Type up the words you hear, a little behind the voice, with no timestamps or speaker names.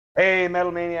Hey,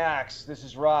 Metal Maniacs! This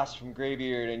is Ross from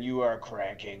Greybeard, and you are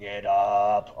cranking it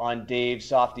up on Dave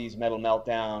Softee's Metal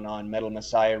Meltdown on Metal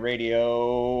Messiah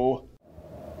Radio.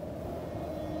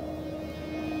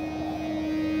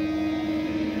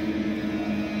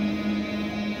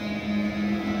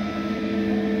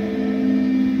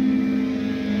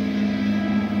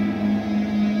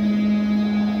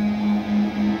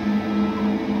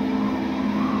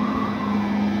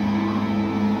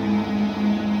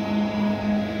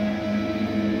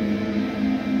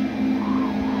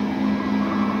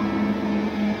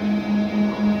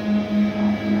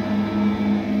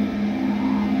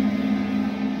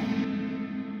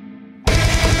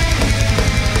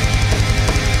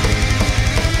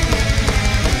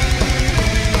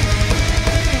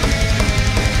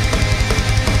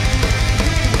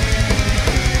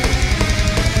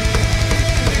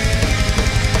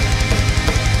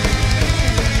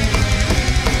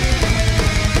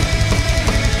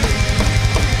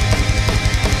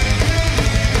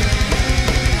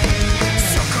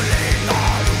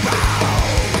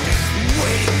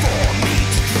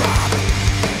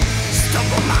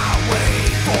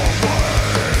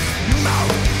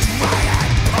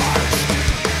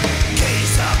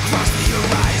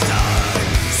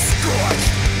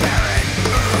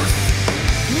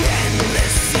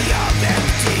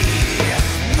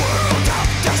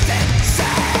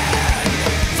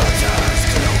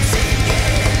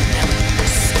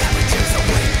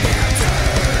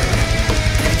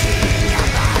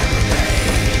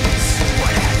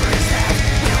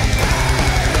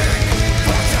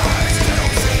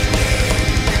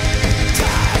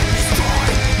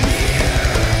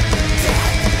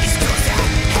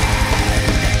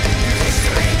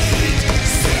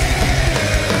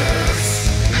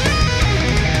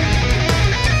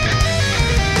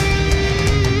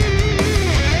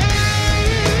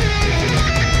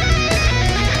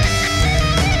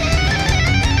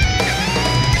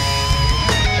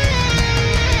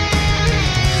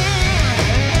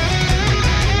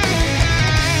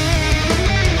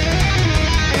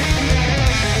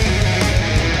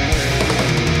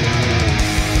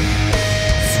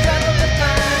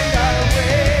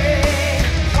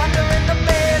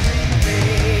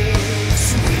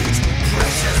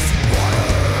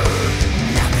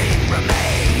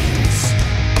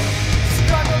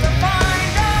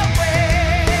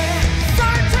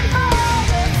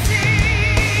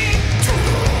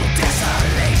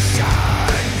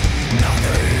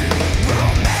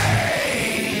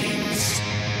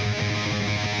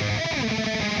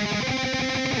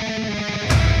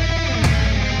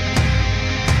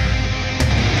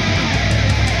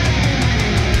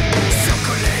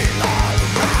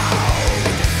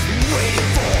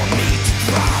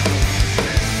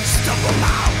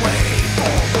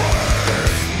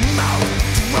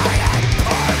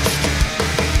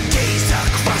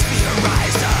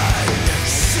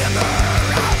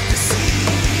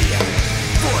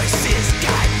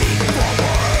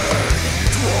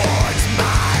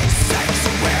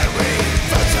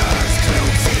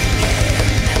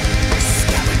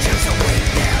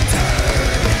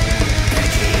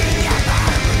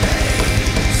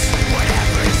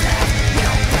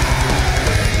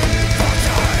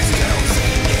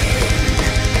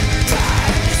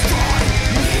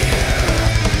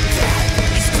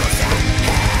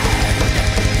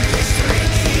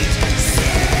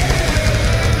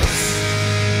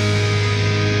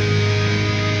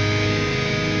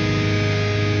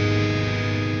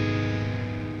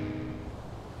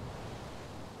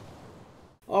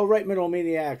 All right, Metal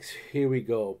Maniacs, here we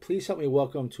go. Please help me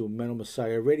welcome to Metal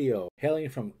Messiah Radio, hailing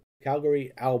from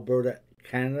Calgary, Alberta,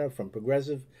 Canada, from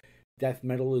progressive death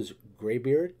metalers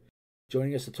Greybeard.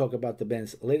 Joining us to talk about the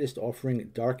band's latest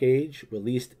offering, Dark Age,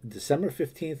 released December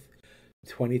 15th,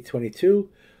 2022.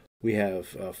 We have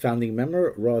founding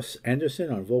member Ross Andersen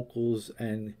on vocals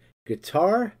and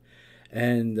guitar.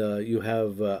 And you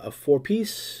have a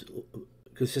four-piece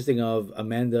consisting of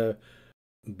Amanda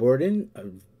Bourdon,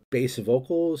 bass and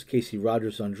vocals, Casey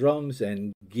Rogers on drums,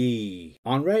 and Guy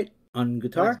Onraet on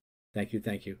guitar. Thank you.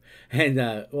 And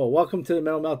welcome to the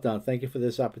Metal Meltdown. Thank you for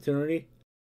this opportunity.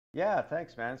 Yeah,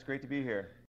 thanks, man. It's great to be here.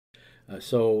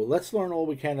 So let's learn all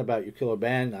we can about your killer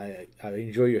band. I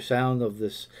enjoy your sound of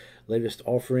this latest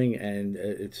offering, and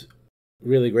it's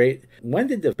really great. When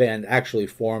did the band actually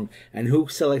form, and who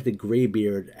selected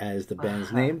Greybeard as the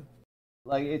band's name?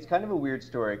 Like, it's kind of a weird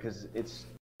story because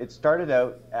it started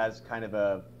out as kind of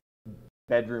a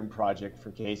bedroom project for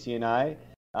Casey and I.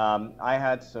 I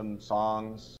had some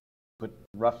songs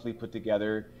roughly put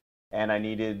together, and I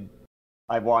needed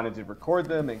I wanted to record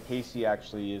them, and Casey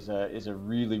actually is a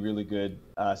really, really good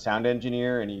sound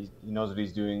engineer, and he knows what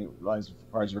he's doing as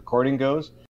far as recording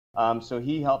goes. So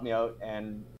he helped me out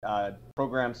and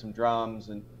programmed some drums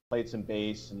and played some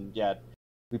bass, and yeah,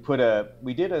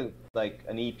 we did an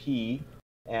EP,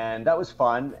 and that was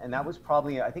fun. And that was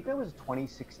probably, I think that was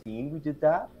 2016 we did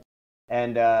that.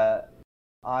 And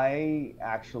I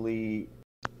actually,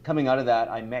 coming out of that,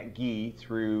 I met Guy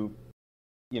through,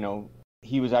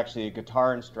 he was actually a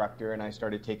guitar instructor, and I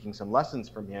started taking some lessons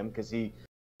from him because he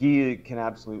can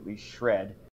absolutely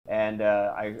shred. And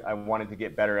I wanted to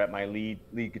get better at my lead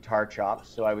guitar chops,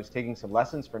 so I was taking some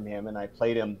lessons from him, and I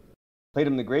played him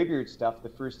the Greybeard stuff, the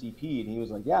first EP, and he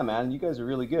was like, "Yeah, man, you guys are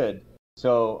really good."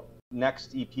 So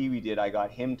next EP we did, I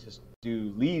got him to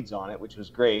do leads on it, which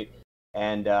was great.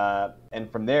 And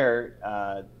from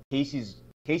there,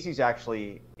 Casey's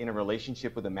actually in a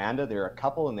relationship with Amanda. They're a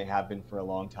couple, and they have been for a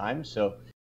long time. So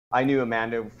I knew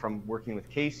Amanda from working with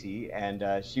Casey,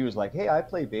 and she was like, "Hey, I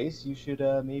play bass. You should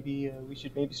we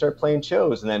should maybe start playing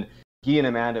shows." And then he and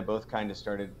Amanda both kind of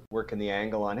started working the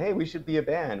angle on, "Hey, we should be a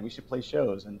band. We should play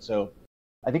shows." And so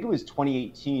I think it was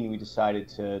 2018 we decided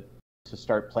to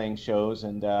start playing shows,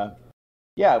 and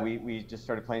yeah, we just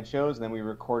started playing shows, and then we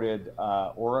recorded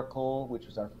Oracle, which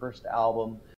was our first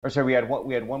album. Or sorry, we had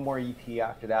one more EP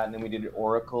after that, and then we did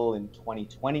Oracle in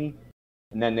 2020,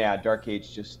 and then yeah, Dark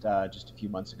Age just a few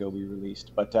months ago we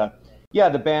released. But yeah,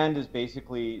 the band is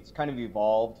basically, it's kind of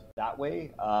evolved that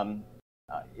way.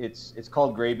 It's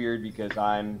called Greybeard because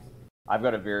I've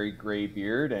got a very gray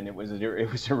beard, and it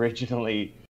was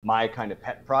originally my kind of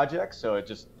pet project. So I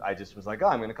just was like, oh,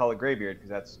 I'm going to call it Greybeard because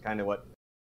that's kind of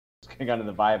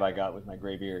the vibe I got with my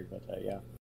gray beard. But yeah,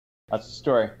 that's the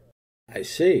story. I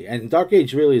see. And Dark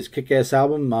Age really is a kick-ass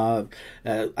album. I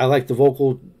like the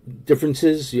vocal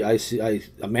differences. I see.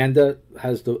 Amanda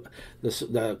has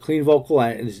the clean vocal,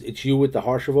 and it's you with the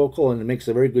harsher vocal, and it makes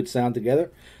a very good sound together.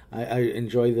 I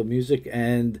enjoy the music.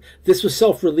 And this was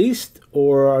self-released,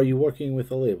 or are you working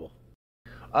with a label?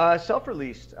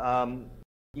 Self-released.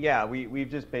 Yeah, we've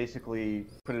just basically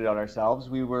put it out ourselves.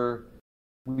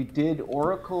 We did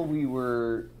Oracle.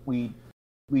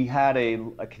 We had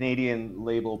a Canadian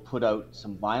label put out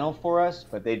some vinyl for us,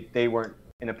 but they weren't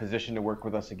in a position to work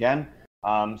with us again.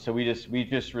 So we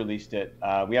just released it.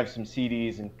 We have some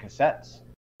CDs and cassettes,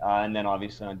 and then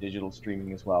obviously on digital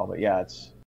streaming as well. But yeah,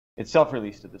 it's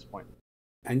self-released at this point.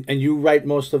 And you write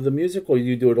most of the music, or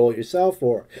you do it all yourself,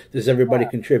 or does everybody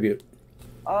contribute?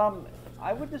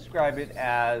 I would describe it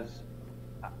as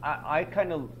I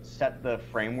kind of set the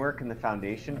framework and the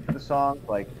foundation for the song.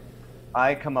 Like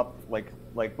I come up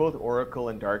like both Oracle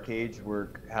and Dark Age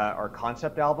are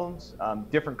concept albums,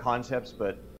 different concepts,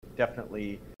 but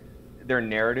definitely they're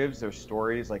narratives, they're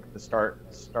stories. Like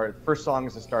the first song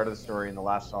is the start of the story, and the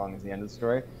last song is the end of the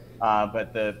story.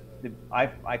 But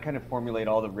I kind of formulate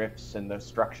all the riffs and the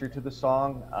structure to the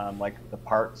song, like the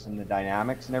parts and the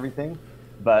dynamics and everything.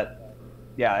 But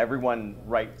yeah, everyone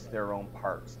writes their own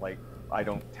parts. Like I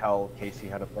don't tell Casey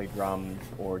how to play drums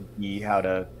or Guy how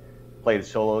to play the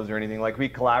solos or anything. Like we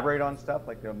collaborate on stuff.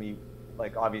 Like there'll be,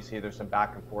 like obviously there's some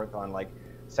back and forth on like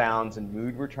sounds and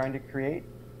mood we're trying to create.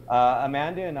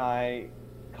 Amanda and I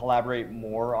collaborate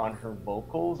more on her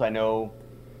vocals. I know,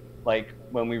 like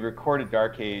when we recorded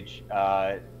Dark Age,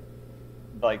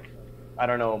 like I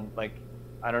don't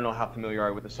know how familiar you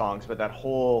are with the songs, but that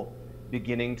whole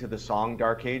beginning to the song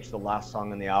Dark Age, the last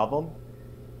song on the album,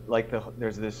 like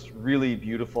there's this really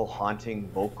beautiful haunting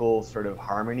vocal sort of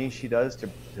harmony she does to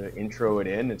intro it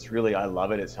in. It's really, I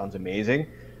love it. It sounds amazing.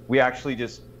 We actually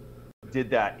just did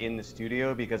that in the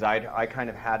studio because I kind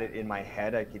of had it in my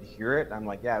head. I could hear it. And I'm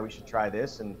like, yeah, we should try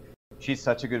this. And she's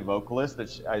such a good vocalist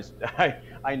that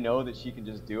I know that she can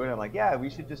just do it. I'm like, yeah, we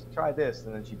should just try this.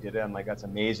 And then she did it. I'm like, that's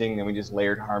amazing. Then we just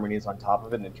layered harmonies on top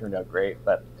of it, and it turned out great.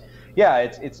 But yeah,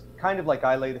 it's kind of like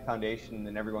I lay the foundation, and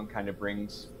then everyone kind of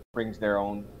brings their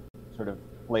own sort of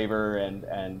flavor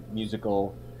and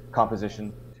musical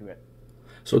composition to it.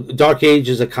 So Dark Age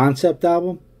is a concept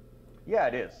album? Yeah,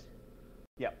 it is.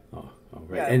 Yeah. Oh,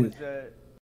 right. Yeah, and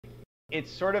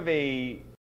it's sort of a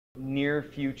near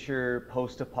future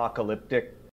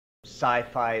post-apocalyptic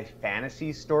sci-fi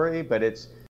fantasy story, but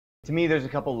to me there's a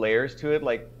couple layers to it.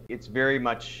 Like it's very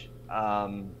much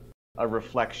a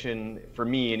reflection, for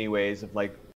me anyways, of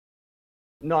like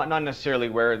not necessarily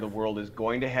where the world is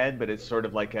going to head, but it's sort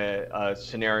of like a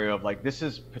scenario of like, this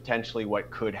is potentially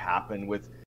what could happen with,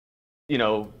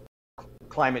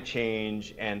 climate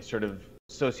change and sort of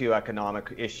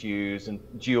socioeconomic issues and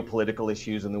geopolitical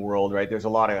issues in the world, right? There's a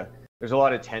lot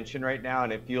of tension right now,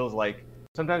 and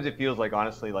sometimes it feels like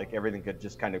honestly like everything could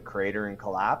just kind of crater and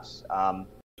collapse.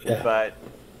 Yeah. but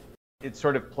it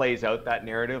sort of plays out that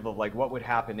narrative of like what would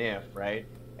happen if, right?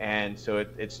 And so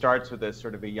it starts with a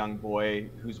sort of a young boy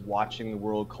who's watching the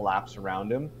world collapse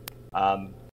around him,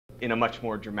 in a much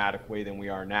more dramatic way than we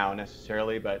are now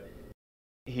necessarily, but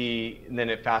and then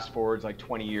it fast forwards like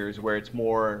 20 years where it's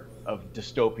more of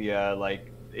dystopia,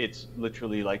 like it's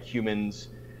literally like humans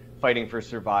fighting for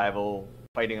survival,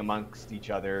 fighting amongst each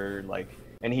other, like,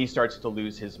 and he starts to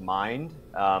lose his mind.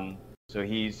 So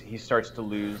he starts to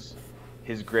lose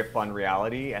his grip on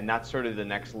reality, and that's sort of the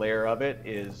next layer of it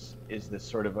is this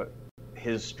sort of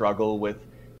his struggle with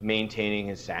maintaining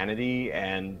his sanity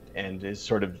and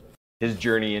his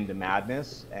journey into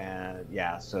madness. And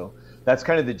yeah, so that's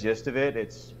kind of the gist of it.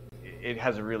 It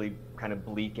has a really kind of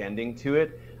bleak ending to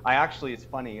it. It's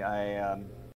funny,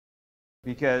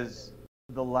 because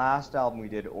the last album we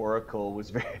did, Oracle,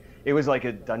 it was like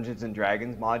a Dungeons and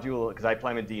Dragons module, because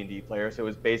I'm a D&D player, so it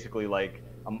was basically like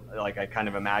I kind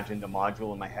of imagined a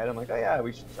module in my head. I'm like, oh yeah,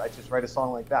 I just write a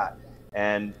song like that,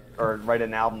 or write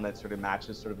an album that sort of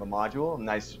matches sort of a module. And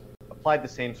I applied the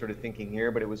same sort of thinking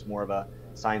here, but it was more of a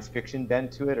science fiction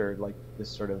bent to it, or like this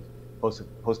sort of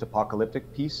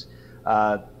post-apocalyptic piece.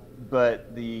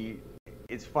 But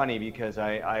it's funny because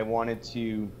I wanted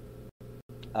to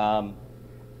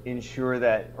ensure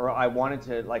that, or I wanted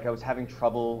to, like, I was having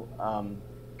trouble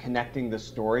connecting the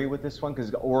story with this one,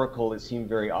 because Oracle, it seemed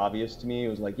very obvious to me. It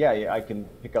was like, yeah, I can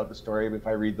pick out the story if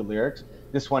I read the lyrics.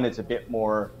 This one, it's a bit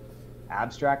more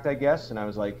abstract, I guess. And I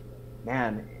was like,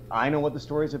 man, I know what the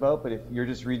story's about, but if you're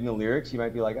just reading the lyrics, you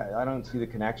might be like, I don't see the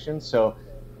connection. So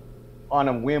on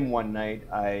a whim one night,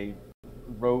 I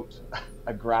wrote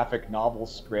a graphic novel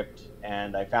script,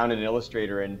 and I found an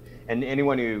illustrator, and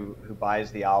anyone who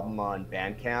buys the album on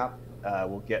Bandcamp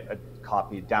will get a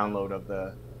download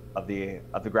of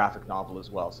the graphic novel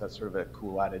as well. So that's sort of a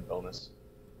cool added bonus.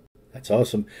 That's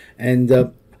awesome. And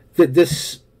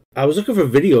I was looking for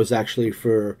videos actually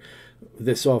for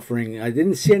this offering. I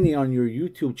didn't see any on your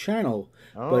YouTube channel,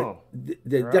 but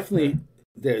they're definitely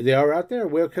they are out there.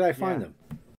 Where could I find them?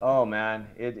 Oh man,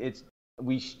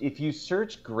 if you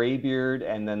search Greybeard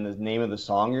and then the name of the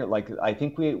song, I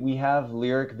think we have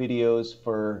lyric videos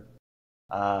for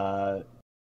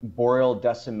Boreal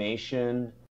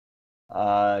Decimation,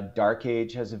 Dark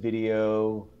Age has a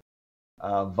video,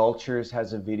 Vultures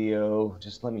has a video.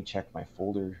 Just let me check my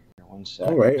folder here one sec.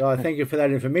 All right, thank you for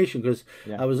that information, because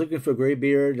I was looking for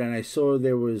Greybeard and I saw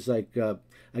there was like I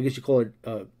guess you call it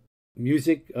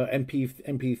music,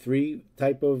 MP3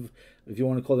 type of, if you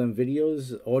want to call them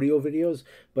videos, audio videos.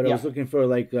 But I was looking for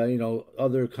like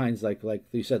other kinds, like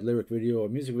you said, lyric video or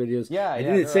music videos. I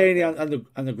didn't say any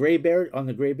on the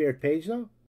Greybeard page though.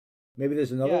 Maybe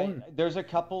there's another one. There's a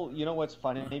couple. You know what's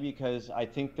funny? Because I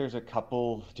think there's a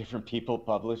couple different people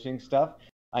publishing stuff.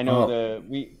 I know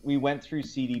we went through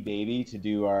CD Baby to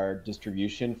do our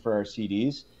distribution for our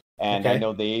CDs. And I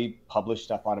know they publish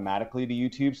stuff automatically to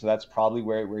YouTube, so that's probably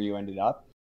where you ended up.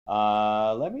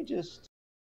 Let me just,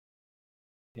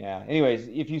 Anyways,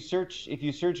 if you search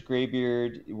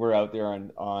Greybeard, we're out there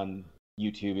on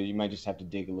YouTube. You might just have to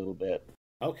dig a little bit.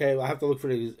 Okay, well, I have to look for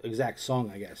the exact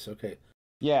song, I guess. Okay.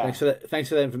 Yeah. Thanks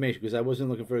for that information, because I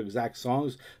wasn't looking for exact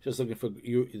songs, just looking for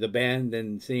the band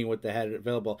and seeing what they had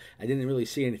available. I didn't really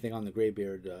see anything on the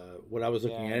Greybeard, what I was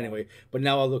looking at anyway. But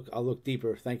now I'll look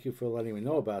deeper. Thank you for letting me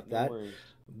know about that. Worries.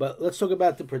 But let's talk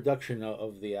about the production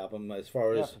of the album, as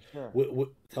far as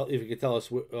if you could tell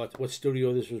us what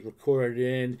studio this was recorded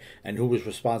in and who was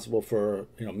responsible for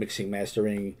mixing,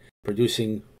 mastering,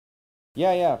 producing.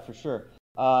 Yeah, for sure.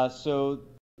 So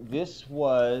this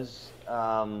was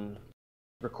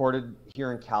recorded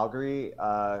here in Calgary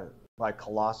by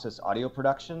Colossus Audio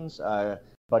Productions. A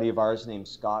buddy of ours named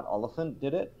Scott Oliphant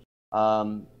did it.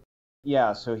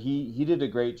 So he did a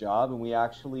great job, and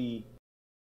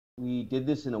we did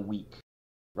this in a week,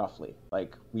 roughly.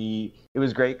 It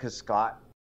was great because Scott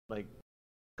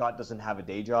doesn't have a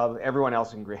day job. Everyone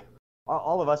else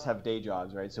all of us have day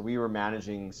jobs, right? So we were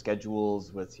managing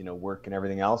schedules with work and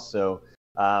everything else. So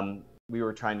we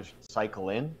were trying to cycle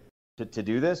in to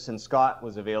do this, and Scott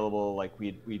was available.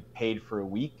 We'd paid for a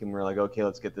week, and we were like, okay,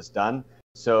 let's get this done.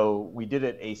 So we did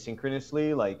it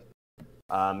asynchronously.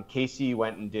 Casey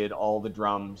went and did all the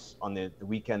drums on the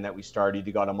weekend that we started.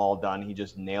 He got them all done. He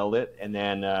just nailed it. And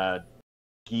then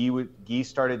Guy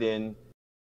started in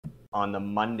on the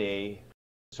Monday,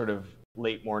 sort of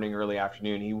late morning, early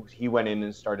afternoon. He went in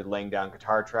and started laying down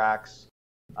guitar tracks.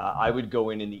 I would go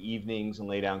in the evenings and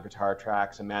lay down guitar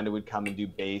tracks. Amanda would come and do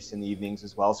bass in the evenings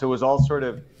as well. So it was all sort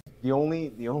of the only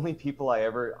people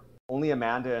only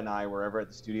Amanda and I were ever at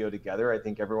the studio together. I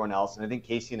think everyone else, and I think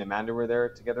Casey and Amanda were there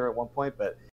together at one point,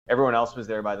 but everyone else was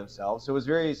there by themselves. So it was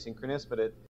very synchronous, but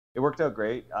it worked out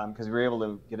great because we were able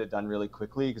to get it done really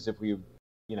quickly. Because if we,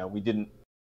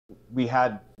 we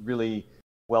had really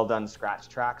well done scratch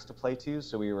tracks to play to,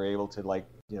 so we were able to like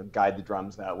guide the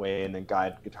drums that way and then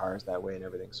guide guitars that way and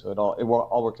everything. So it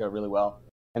all worked out really well.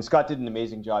 And Scott did an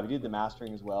amazing job. He did the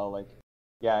mastering as well. Like,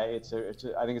 yeah,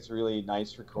 I think it's a really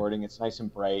nice recording. It's nice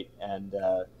and bright, and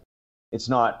it's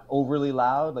not overly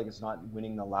loud. Like, it's not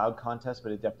winning the loud contest,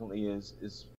 but it definitely is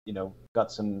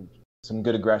got some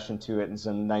good aggression to it and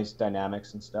some nice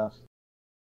dynamics and stuff.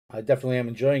 I definitely am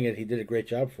enjoying it. He did a great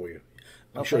job for you.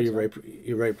 I'm sure you're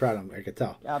very proud of him. I could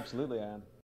tell. Yeah, absolutely, I am.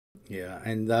 Yeah,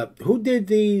 and who did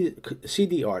the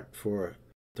CD art for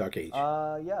Dark Age?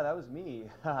 Yeah, that was me.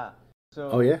 So.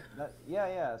 Oh yeah.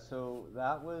 Yeah. So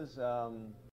that was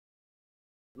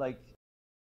like,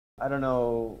 I don't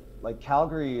know. Like,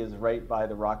 Calgary is right by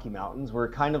the Rocky Mountains.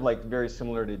 We're kind of like very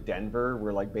similar to Denver.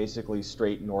 We're like basically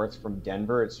straight north from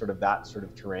Denver. It's sort of that sort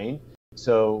of terrain.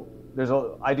 So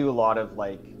I do a lot of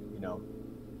like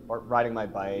riding my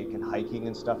bike and hiking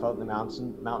and stuff out in the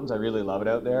mountains. I really love it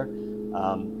out there.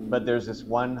 But there's this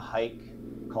one hike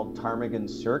called Ptarmigan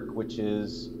Cirque, which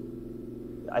is,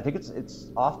 I think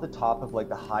it's off the top of like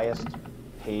the highest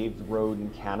paved road in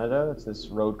Canada. It's this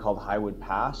road called Highwood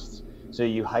Pass. So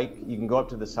you can go up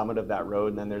to the summit of that road,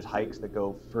 and then there's hikes that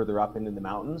go further up into the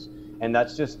mountains. And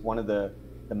that's just one of the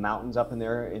mountains up in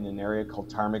there in an area called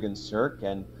Ptarmigan Cirque.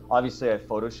 And obviously I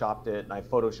photoshopped it, and I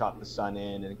photoshopped the sun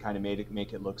in and kind of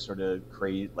make it look sort of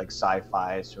crazy, like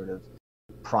sci-fi, sort of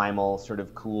primal, sort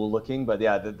of cool looking. But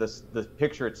yeah, the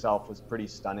picture itself was pretty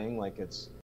stunning. Like,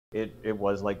 it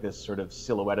was like this sort of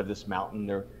silhouette of this mountain.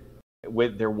 There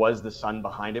was the sun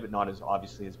behind it, but not as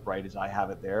obviously as bright as I have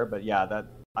it there. But yeah,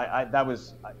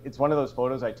 it's one of those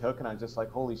photos I took, and I was just like,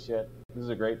 holy shit, this is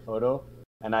a great photo.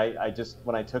 And I just,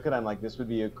 when I took it, I'm like, this would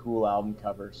be a cool album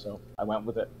cover. So I went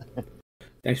with it.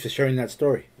 Thanks for sharing that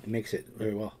story. It makes it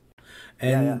very well.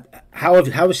 And yeah. How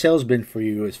have sales been for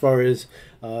you as far as,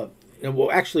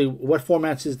 well, actually, what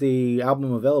formats is the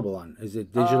album available on? Is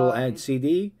it digital and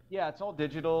CD? Yeah, it's all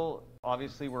digital.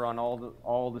 Obviously, we're on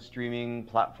all the streaming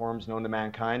platforms known to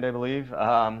mankind, I believe.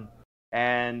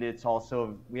 And it's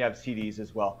also, we have CDs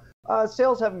as well.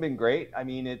 Sales haven't been great. I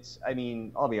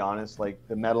mean, I'll be honest, like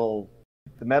the metal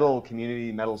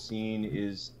community, metal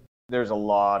scene there's a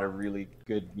lot of really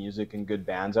good music and good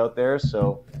bands out there.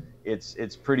 So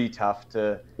it's pretty tough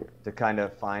to kind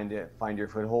of find your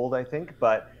foothold, I think.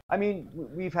 But I mean,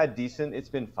 we've had it's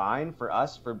been fine for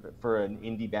us for an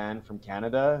indie band from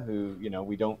Canada who,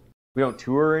 we don't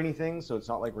tour or anything. So it's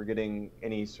not like we're getting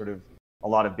any sort of a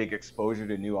lot of big exposure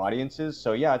to new audiences.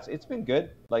 So yeah, it's been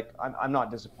good. Like, I'm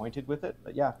not disappointed with it,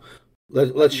 but yeah.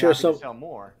 Let's share some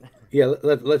more. Yeah,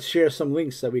 let's share some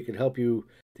links that we can help you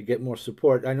to get more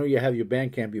support. I know you have your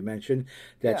Bandcamp you mentioned.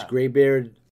 That's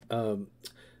Greybeard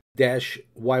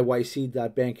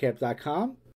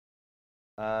yyc.bandcamp.com.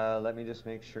 Let me just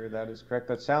make sure that is correct.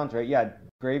 That sounds right. Yeah,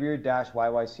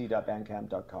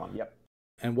 greybeard-yyc.bandcamp.com. Yep.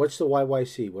 And what's the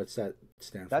YYC? What's that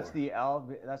stand that's for?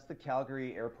 That's the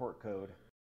Calgary airport code.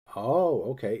 Oh,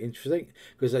 okay, interesting.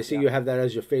 Because I see you have that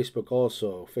as your Facebook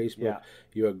also. Facebook,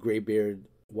 you're Greybeard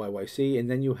YYC,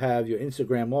 and then you have your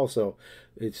Instagram also.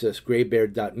 It's just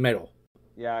greybeard.metal.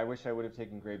 Yeah, I wish I would have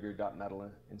taken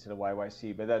greybeard.metal instead of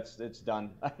YYC, but it's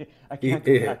done. I can't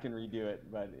go back and redo it,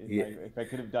 but if I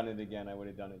could have done it again, I would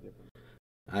have done it differently.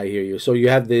 I hear you. So you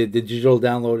have the digital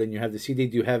download and you have the CD.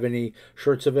 Do you have any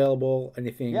shirts available?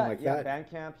 Anything like that? Yeah,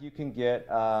 Bandcamp, you can get,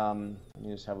 let me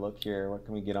just have a look here. What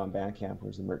can we get on Bandcamp?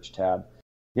 Where's the merch tab?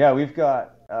 Yeah, we've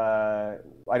got, I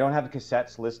don't have the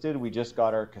cassettes listed. We just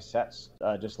got our cassettes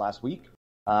just last week.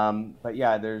 But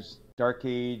yeah, there's Dark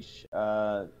Age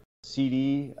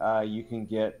CD. You can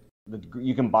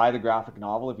buy the graphic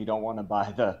novel if you don't want to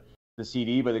buy the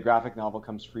CD, but the graphic novel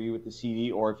comes free with the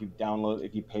CD, or if you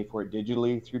pay for it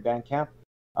digitally through Bandcamp.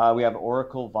 We have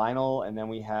Oracle vinyl, and then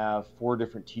we have 4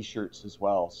 different T-shirts as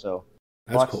well. So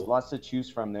lots to choose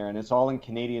from there, and it's all in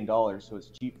Canadian dollars, so it's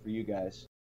cheap for you guys.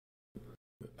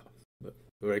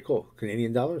 Very cool.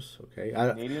 Canadian dollars? Okay.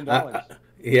 Canadian dollars.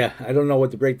 I don't know what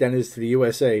the breakdown is to the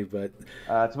USA, but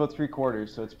it's about 3/4,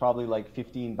 so it's probably like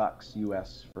 $15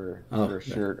 US for a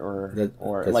shirt, or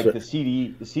like the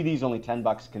CD. The CD is only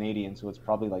 $10 Canadian, so it's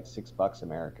probably like $6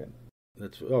 American.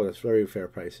 That's very fair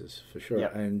prices for sure.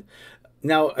 Yep. And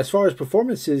now, as far as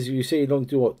performances, you say you don't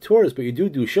do tours, but you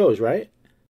do shows, right?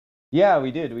 Yeah,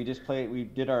 we did. We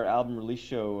did our album release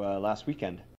show last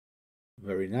weekend.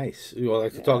 Very nice. You would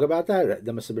like to talk about that?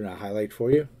 That must have been a highlight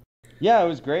for you. Yeah, it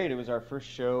was great. It was our first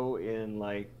show in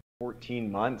like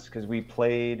 14 months because we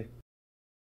played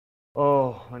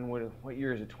Oh, and what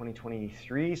year is it?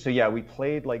 2023. So yeah, we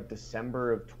played like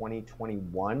December of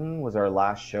 2021 was our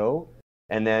last show,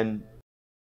 and then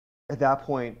at that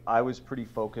point, I was pretty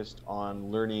focused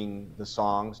on learning the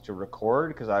songs to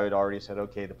record because I had already said,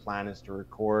 okay, the plan is to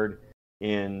record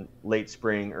in late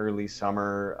spring, early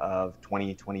summer of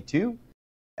 2022.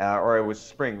 Or it was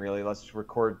spring, really. Let's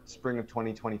record spring of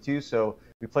 2022. So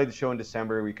we played the show in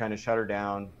December. We kind of shut her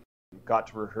down, got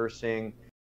to rehearsing,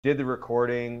 did the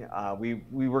recording.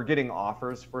 We were getting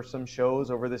offers for some shows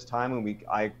over this time, and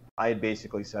I had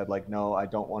basically said like, no, I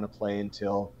don't want to play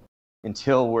until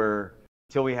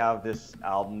we have this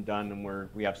album done and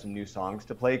we have some new songs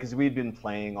to play, because we'd been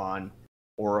playing on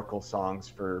Oracle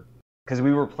songs because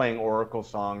we were playing Oracle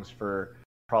songs for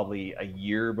probably a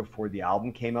year before the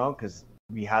album came out, because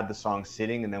we had the song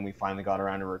sitting and then we finally got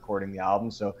around to recording the album.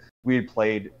 So we had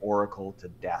played Oracle to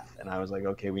death, and I was like,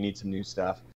 okay, we need some new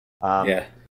stuff. Yeah.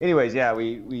 Anyways, yeah,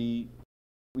 we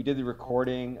did the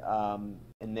recording,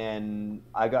 and then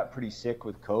I got pretty sick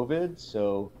with COVID,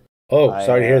 so. Oh,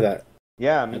 sorry to hear that.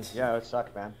 Yeah, I mean, yeah, it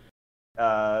sucked, man.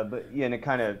 But yeah, and it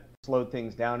kind of slowed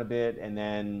things down a bit, and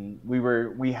then we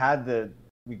got the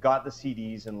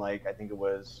CDs in, like, I think it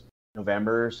was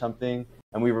November or something,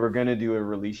 and we were gonna do a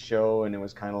release show, and it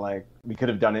was kind of like we could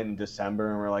have done it in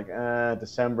December, and we're like,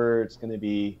 December, it's gonna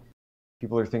be,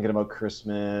 people are thinking about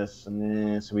Christmas,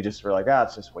 and so we just were like,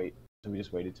 let's just wait. So we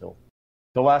just waited till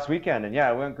the last weekend, and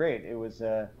yeah, it went great. It was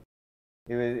a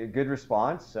good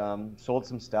response. Sold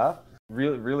some stuff.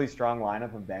 Really strong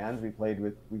lineup of bands. We played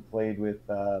with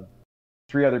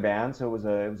 3 other bands, so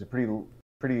it was a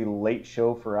pretty late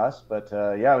show for us. But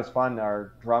yeah, it was fun.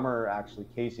 Our drummer, actually,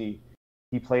 Casey,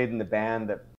 he played in the band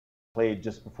that played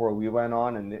just before we went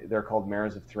on, and they're called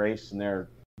Mares of Thrace, and they're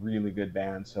a really good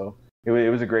band. So it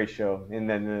was a great show. And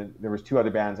then there was 2 other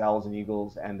bands, Owls and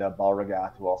Eagles and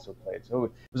Balragath, who also played. So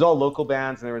it was all local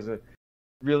bands, and there was a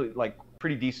really, like,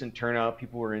 pretty decent turnout.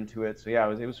 People were into it. So yeah,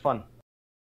 it was fun.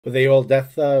 Were they all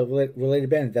death related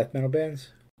bands, death metal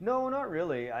bands? No, not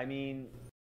really. I mean,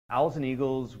 Owls and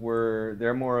Eagles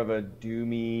they're more of a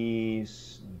doomy,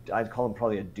 I'd call them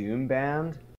probably a doom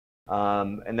band.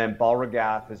 And then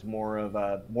Balragath is more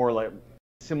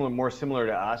similar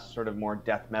to us, sort of more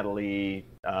death metal-y,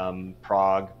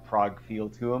 prog feel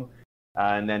to them.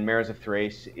 And then Mares of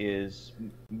Thrace is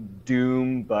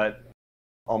doom, but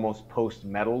almost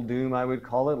post-metal doom, I would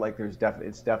call it. Like,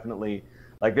 it's definitely,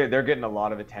 like, they're getting a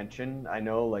lot of attention. I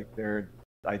know, like, they're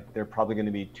probably going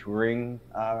to be touring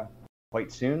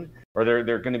quite soon, or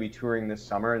they're going to be touring this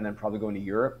summer, and then probably going to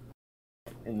Europe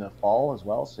in the fall as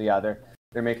well. So yeah, they're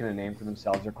making a name for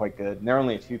themselves. They're quite good, and they're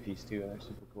only a 2-piece too, and they're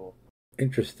super cool.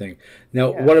 Interesting.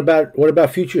 Now, Yeah. what about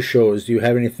future shows? Do you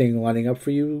have anything lining up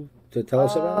for you to tell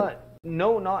us about?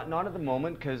 No, not at the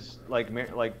moment, because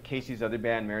like Casey's other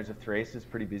band, Mares of Thrace, is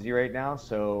pretty busy right now.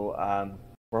 So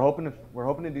we're hoping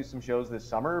to do some shows this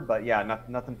summer, but yeah,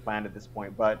 nothing planned at this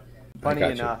point. But funny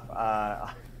enough,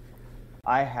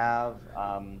 I have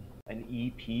an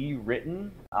EP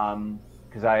written,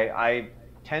 because I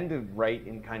tend to write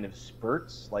in kind of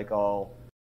spurts. Like, I'll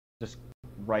just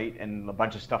write and a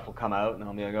bunch of stuff will come out, and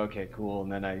I'll be like, okay, cool,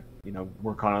 and then I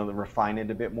work on it, refine it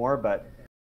a bit more. But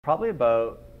probably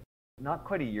about, not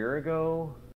quite a year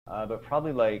ago, but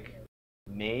probably like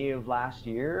May of last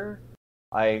year,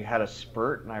 I had a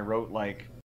spurt and I wrote like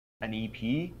an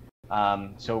EP.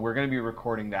 So we're going to be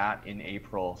recording that in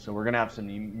April. So we're going to have some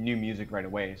new music right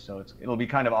away. So it'll be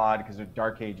kind of odd, because the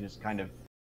Dark Age is kind of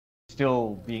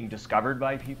still being discovered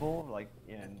by people, like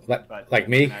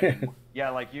me. Yeah,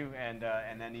 like you, and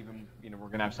then even we're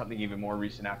going to have something even more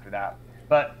recent after that.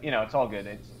 But it's all good.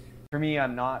 It's, for me,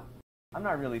 I'm not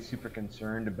really super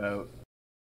concerned about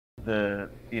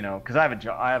because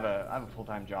I have a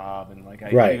full-time job, and like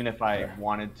even if I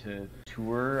wanted to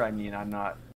tour, I mean, I'm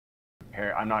not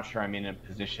sure I'm in a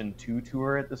position to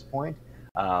tour at this point.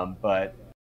 But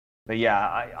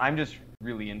yeah, I'm just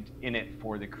really in it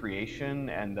for the creation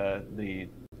and the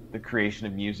creation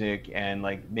of music, and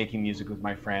like making music with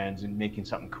my friends and making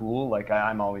something cool. Like,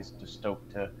 I'm always just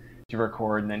stoked to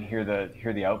record and then hear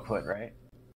the output, right?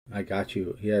 I got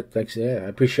you. Yeah, thanks. Yeah, I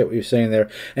appreciate what you're saying there.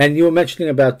 And you were mentioning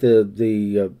about the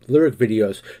lyric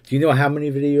videos. Do you know how many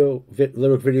lyric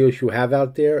videos you have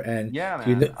out there? And yeah,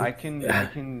 man, I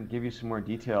can give you some more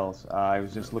details. I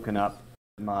was just looking up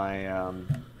my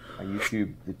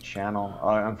YouTube channel.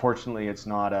 Unfortunately, it's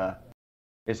not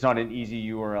an easy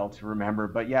URL to remember.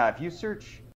 But yeah, if you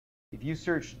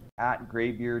search at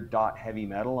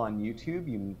greybeard.heavymetal on YouTube,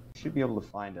 you should be able to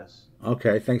find us.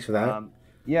 Okay, thanks for that.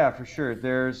 Yeah, for sure.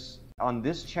 On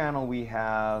this channel we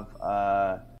have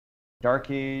Dark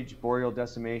Age, Boreal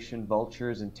Decimation,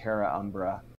 Vultures, and Terra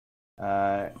Umbra.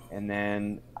 And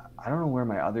then I don't know where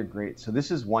my other great. So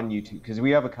this is one YouTube, because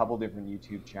we have a couple different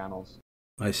YouTube channels.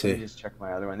 I Let see. me just check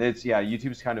my other one.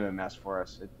 YouTube's kind of a mess for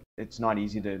us. It's not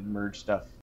easy to merge stuff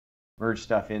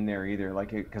in there either.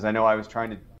 Like, because I know I was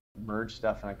trying to merge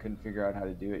stuff and I couldn't figure out how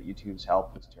to do it. YouTube's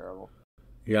help was terrible.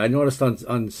 Yeah, I noticed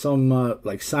on some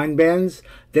like sign bands,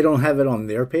 they don't have it on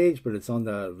their page, but it's on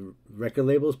the record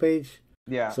labels page.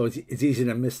 Yeah. So it's easy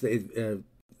to miss the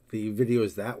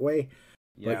videos that way.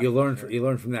 Yeah, But you learn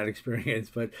from that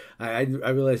experience. But I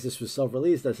realized this was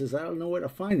self-released. I says I don't know where to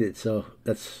find it. So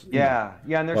that's yeah,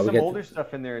 and there's well, some older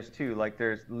stuff in there too. Like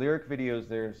there's lyric videos.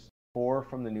 There's 4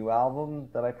 from the new album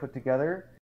that I put together.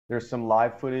 There's some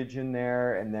live footage in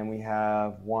there, and then we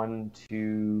have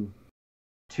 2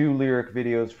 lyric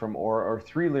videos from or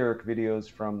 3 lyric videos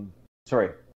from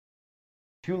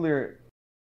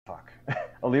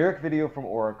a lyric video from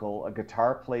Oracle, a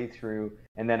guitar playthrough,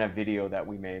 and then a video that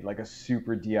we made, like a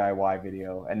super DIY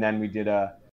video. And then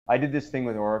I did this thing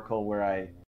with Oracle where I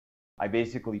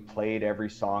basically played every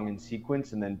song in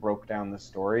sequence and then broke down the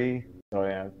story. So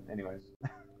yeah, anyways,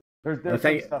 there's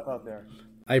some stuff out there.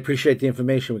 I appreciate the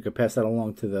information. We could pass that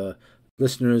along to the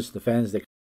listeners, the fans.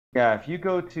 Yeah, if you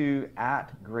go to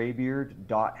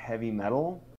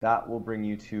 @greybeard.heavymetal, that will bring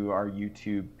you to our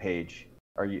YouTube page.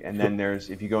 And then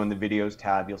if you go in the videos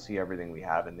tab, you'll see everything we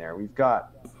have in there. We've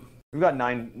got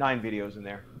 9 videos in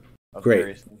there of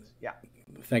various things. Yeah.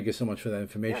 Thank you so much for that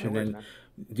information. Yeah, no worries, and man.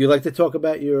 do you like to talk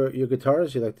about your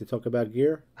guitars? You like to talk about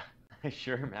gear?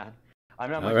 Sure, man. I'm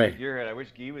not much of a gearhead. I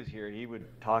wish Guy was here. He would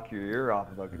talk your ear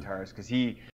off about guitars, because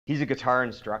he's a guitar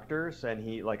instructor, and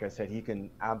he, like I said, he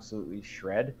can absolutely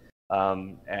shred.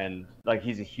 And like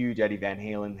he's a huge Eddie Van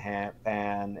Halen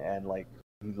fan, and like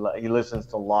he listens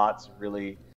to lots of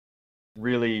really,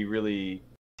 really, really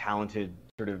talented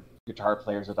sort of guitar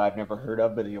players that I've never heard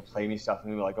of, but he'll play me stuff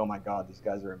and be like, oh my God, these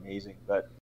guys are amazing.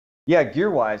 But yeah, gear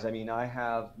wise, I mean, I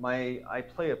play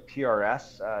a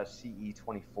PRS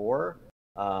CE24,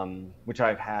 which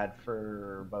I've had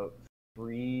for about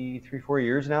 4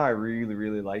 years now. I really,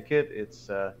 really like it. It's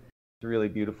a really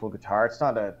beautiful guitar. It's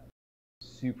not a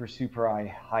super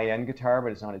high-end guitar,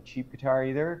 but it's not a cheap guitar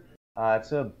either.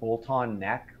 It's a bolt-on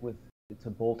neck it's a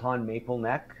bolt-on maple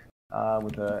neck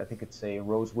with I think it's a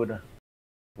rosewood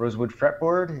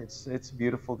fretboard. It's a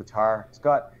beautiful guitar. It's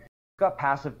got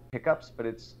passive pickups, but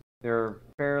they're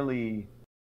fairly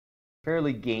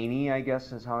gainy, I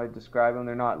guess is how I describe them.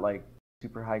 They're not like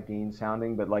super high gain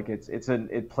sounding, but like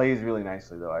it plays really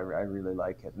nicely though. I really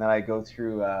like it. And then I go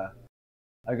through a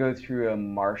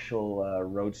Marshall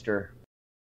Roadster.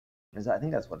 I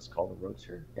think that's what it's called, a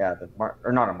Roadster. Yeah,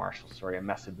 or not a Marshall, sorry, a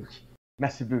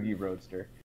Messabugi Roadster.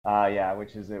 Yeah,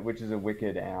 which is a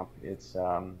wicked amp. It's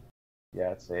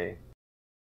it's a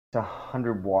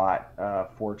 100-watt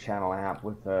 4-channel amp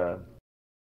with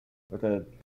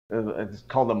it's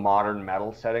called a modern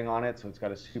metal setting on it. So it's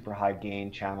got a super high gain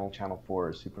channel. Channel 4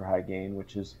 is super high gain,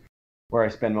 which is where I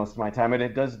spend most of my time. And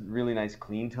it does really nice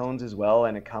clean tones as well,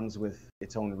 and it comes with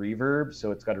its own reverb,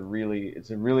 so it's a really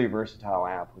versatile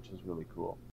amp, which is really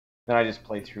cool. Then I just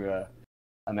play through a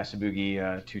Messabugi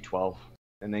 212,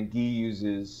 and then Guy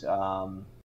uses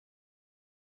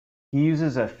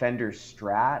a Fender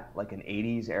Strat, like an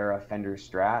 80s era Fender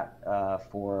Strat,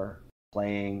 for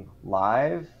playing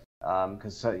live,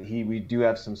 because we do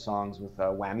have some songs with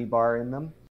a whammy bar in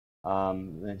them.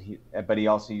 But he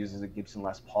also uses a Gibson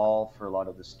Les Paul for a lot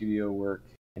of the studio work,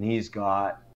 and he's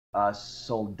got a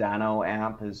Soldano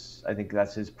amp, I think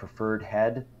that's his preferred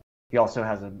head. He also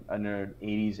has an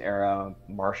 80s era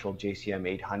Marshall JCM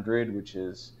 800, which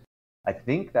is I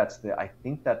think that's the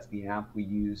amp we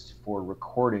used for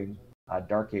recording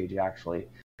Dark Age, actually,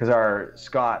 because our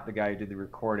Scott, the guy who did the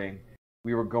recording,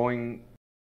 we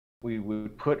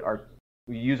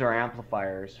use our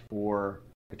amplifiers for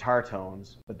guitar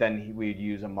tones, but then we'd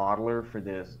use a modeler for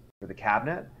the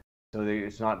cabinet. So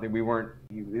it's not that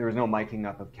there was no miking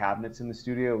up of cabinets in the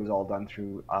studio. It was all done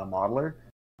through a modeler.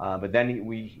 But then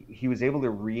he was able to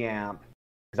reamp,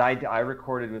 because I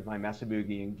recorded with my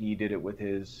Messabugi, and Guy did it with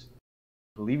his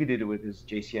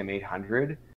JCM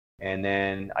 800, and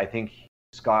then I think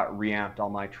Scott reamped all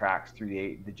my tracks through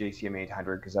the JCM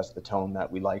 800, because that's the tone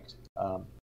that we liked.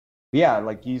 Yeah,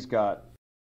 like he's got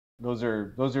those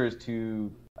are his 2.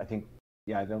 I think.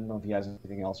 Yeah, I don't know if he has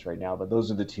anything else right now, but those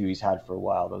are the 2 he's had for a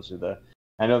while.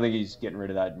 I don't think he's getting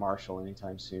rid of that Marshall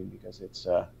anytime soon, because it's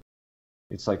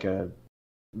like a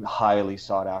highly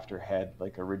sought after head,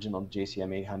 like original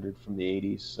JCM 800 from the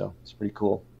 80s. So it's pretty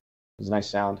cool. It's a nice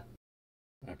sound.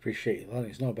 I appreciate you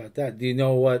letting us know about that. Do you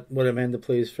know what Amanda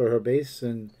plays for her bass?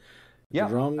 And Yeah,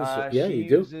 drums. Yeah, she you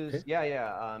do. uses, Okay.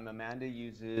 Amanda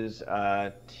uses,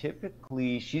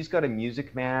 typically, she's got a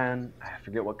Music Man, I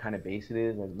forget what kind of bass it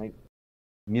is,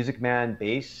 Music Man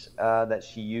bass that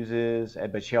she uses,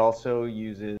 but she also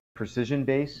uses precision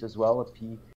bass as well, a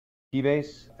P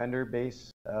bass, Fender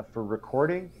bass for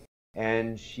recording.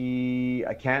 And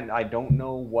I don't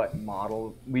know what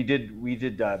model we did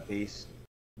bass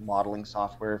modeling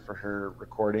software for her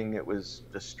recording. It was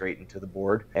just straight into the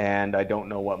board, and I don't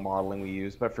know what modeling we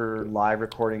use. But for live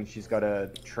recording, she's got a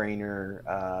trainer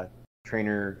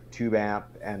tube amp,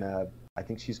 and I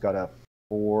think she's got a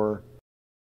four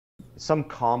some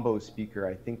combo speaker.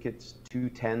 I think it's two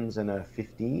 10s and a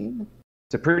 15.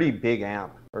 It's a pretty big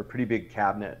amp or a pretty big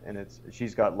cabinet, and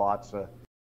she's got lots of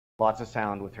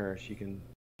sound with her. She can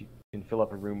fill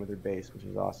up a room with her bass, which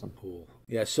is awesome. Cool.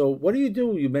 Yeah. So, what do you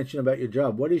do? You mentioned about your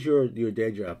job. What is your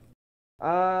day job?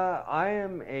 I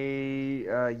am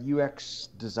a UX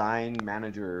design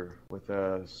manager with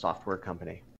a software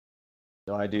company.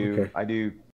 So I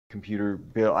do computer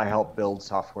build. I help build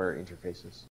software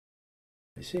interfaces.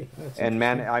 I see. That's And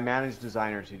I manage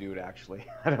designers who do it. Actually,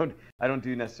 I don't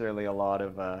do necessarily a lot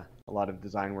of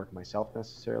design work myself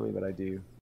necessarily, but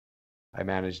I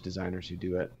manage designers who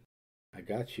do it. I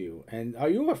got you. And are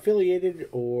you affiliated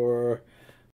or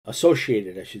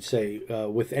associated, I should say,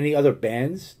 with any other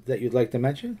bands that you'd like to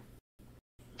mention?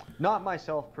 Not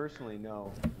myself personally,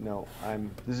 no.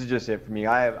 This is just it for me.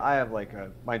 I have like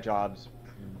my job's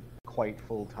quite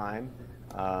full time,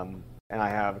 and I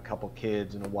have a couple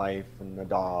kids and a wife and a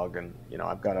dog, and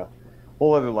I've got a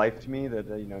whole other life to me that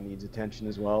needs attention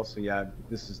as well. So yeah,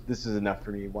 this is enough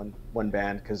for me. One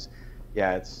band, because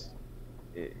yeah,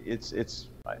 it's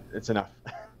enough.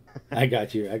 I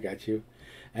got you.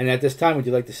 And at this time, would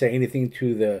you like to say anything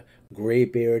to the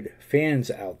Greybeard fans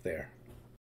out there?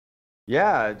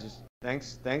 Yeah, just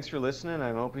thanks for listening.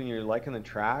 I'm hoping you're liking the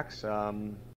tracks.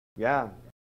 Yeah,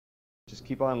 just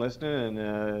keep on listening,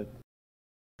 and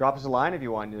drop us a line if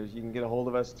you want. You can get a hold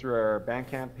of us through our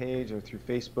Bandcamp page or through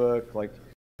Facebook. Like,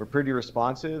 we're pretty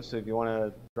responsive, so if you want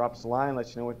to drop us a line, let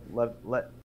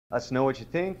us know what you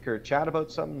think or chat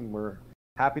about something, we're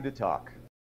happy to talk.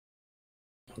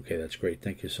 Okay, that's great.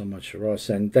 Thank you so much, Ross.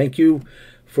 And thank you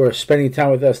for spending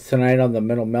time with us tonight on the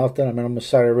Metal Meltdown on Metal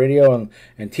Messiah Radio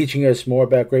and teaching us more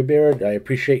about Greybeard. I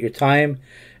appreciate your time,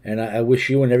 and I wish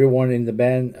you and everyone in the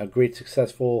band a great,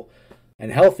 successful,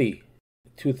 and healthy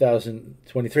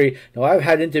 2023. Now, I've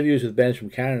had interviews with bands from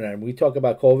Canada, and we talk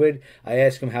about COVID. I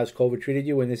ask them, how's COVID treated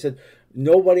you? And they said,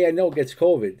 nobody I know gets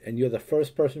COVID, and you're the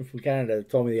first person from Canada that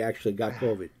told me they actually got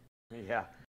COVID. Yeah.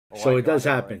 So it does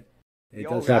happen. It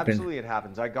does happen. Absolutely, it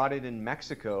happens. I got it in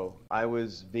Mexico. I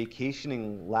was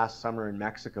vacationing last summer in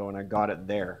Mexico, and I got it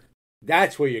there.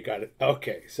 That's where you got it.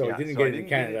 Okay, so yeah, it didn't so get it in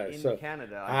Canada. In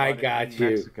Canada, I got you.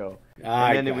 Mexico.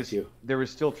 And then there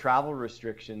was still travel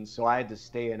restrictions, so I had to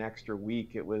stay an extra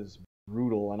week. It was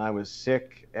brutal, and I was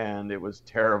sick, and it was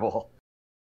terrible.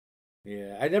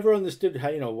 Yeah, I never understood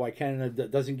how why Canada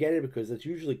doesn't get it, because it's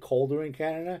usually colder in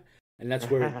Canada. And that's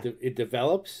where it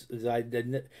develops.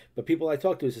 But people I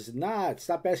talk to says, "Nah,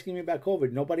 stop asking me about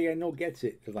COVID. Nobody I know gets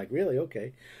it." They're like, "Really?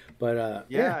 Okay." But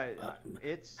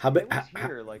it's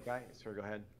here. Like sorry, go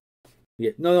ahead.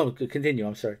 Yeah, no, continue.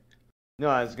 I'm sorry. No,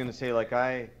 I was gonna say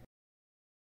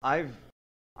I've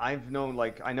known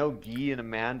I know Guy and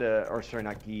Amanda, or sorry,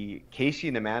 not Guy, Casey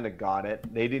and Amanda got it.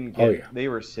 They didn't get it. They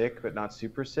were sick, but not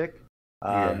super sick.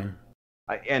 Yeah.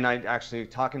 I actually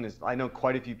I know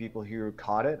quite a few people who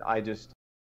caught it. I don't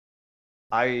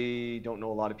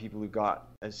know a lot of people who got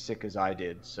as sick as I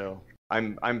did. So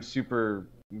I'm super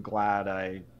glad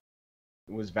I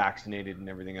was vaccinated and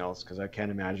everything else, because I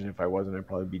can't imagine if I wasn't, I'd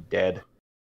probably be dead.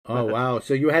 Oh wow!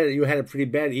 So you had it pretty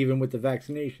bad even with the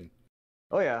vaccination.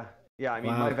 Oh yeah. I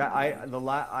mean,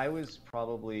 wow. I was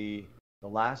probably, the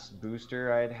last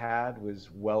booster I had was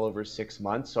well over 6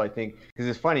 months. So I think, because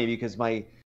it's funny, because my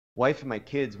wife and my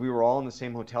kids, we were all in the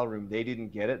same hotel room. They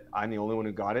didn't get it. I'm the only one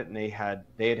who got it, and they had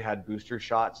booster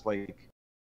shots I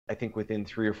think within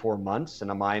 3 or 4 months,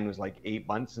 and mine was 8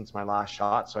 months since my last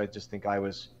shot. So I just think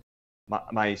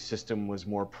my system was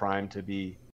more primed to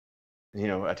be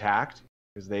attacked,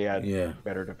 because they had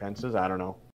better defenses. I don't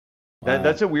know. Wow.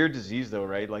 That's a weird disease though,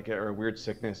 right? Or a weird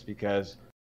sickness, because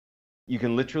you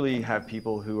can literally have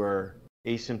people who are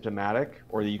asymptomatic,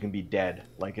 or you can be dead.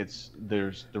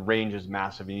 The range is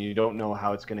massive, and you don't know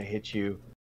how it's going to hit you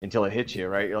until it hits you,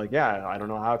 right? You're like, yeah, I don't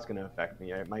know how it's going to affect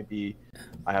me. It might be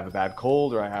I have a bad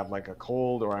cold, or I have a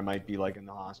cold, or I might be in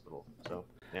the hospital. So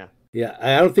yeah. Yeah,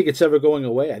 I don't think it's ever going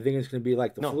away. I think it's going to be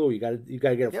like the No. flu. You got to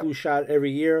get a Yep. flu shot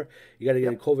every year. You got to get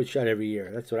a Yep. COVID shot every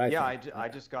year. That's what I Yeah, think. I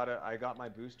just I got my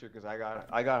booster because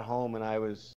I got home and I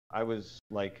was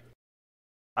like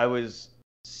I was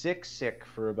sick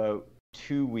for about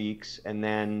 2 weeks, and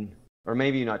then, or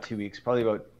maybe not 2 weeks, probably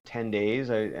about 10 days.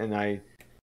 I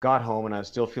got home and I was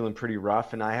still feeling pretty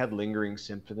rough, and I had lingering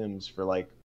symptoms for like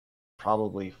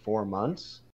probably 4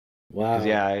 months. Because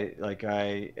Wow.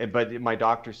 yeah, but my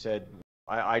doctor said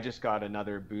I just got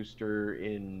another booster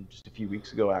in just a few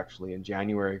weeks ago, actually in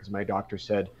January, because my doctor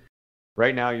said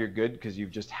right now you're good because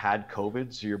you've just had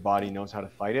COVID, so your body knows how to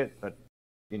fight it. But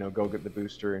go get the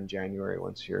booster in January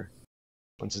once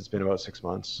it's been about 6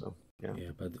 months. So yeah. Yeah,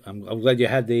 but I'm glad you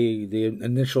had the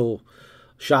initial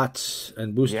shots and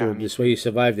Yeah, booster. me This way too. you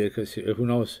survived it. Because who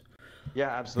knows? Yeah,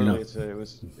 You know.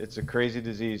 absolutely. It's a crazy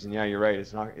disease, and yeah, you're right.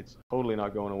 It's totally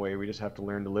not going away. We just have to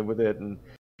learn to live with it, and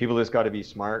people just got to be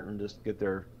smart and just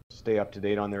stay up to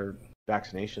date on their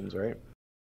vaccinations, right?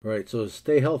 Right. So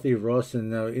stay healthy, Ross.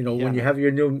 And Yeah, when you man. have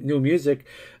your new music,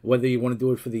 whether you want to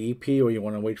do it for the EP or you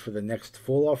want to wait for the next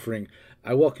full offering,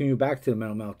 I welcome you back to the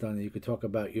Metal Meltdown. And you could talk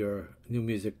about your new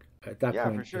music at that Yeah, for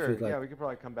point if sure. you'd Yeah, like. we could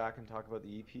probably come back and talk about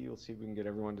the EP. We'll see if we can get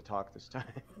everyone to talk this time.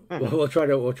 We'll try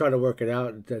to work it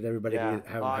out that everybody Yeah.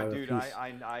 can have a Dude, piece.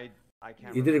 I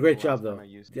can't You did a remember the great job, last time though. I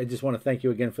used I it. just want to thank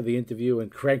you again for the interview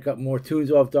and crank up more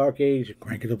tunes off Dark Age.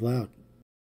 Crank it up loud.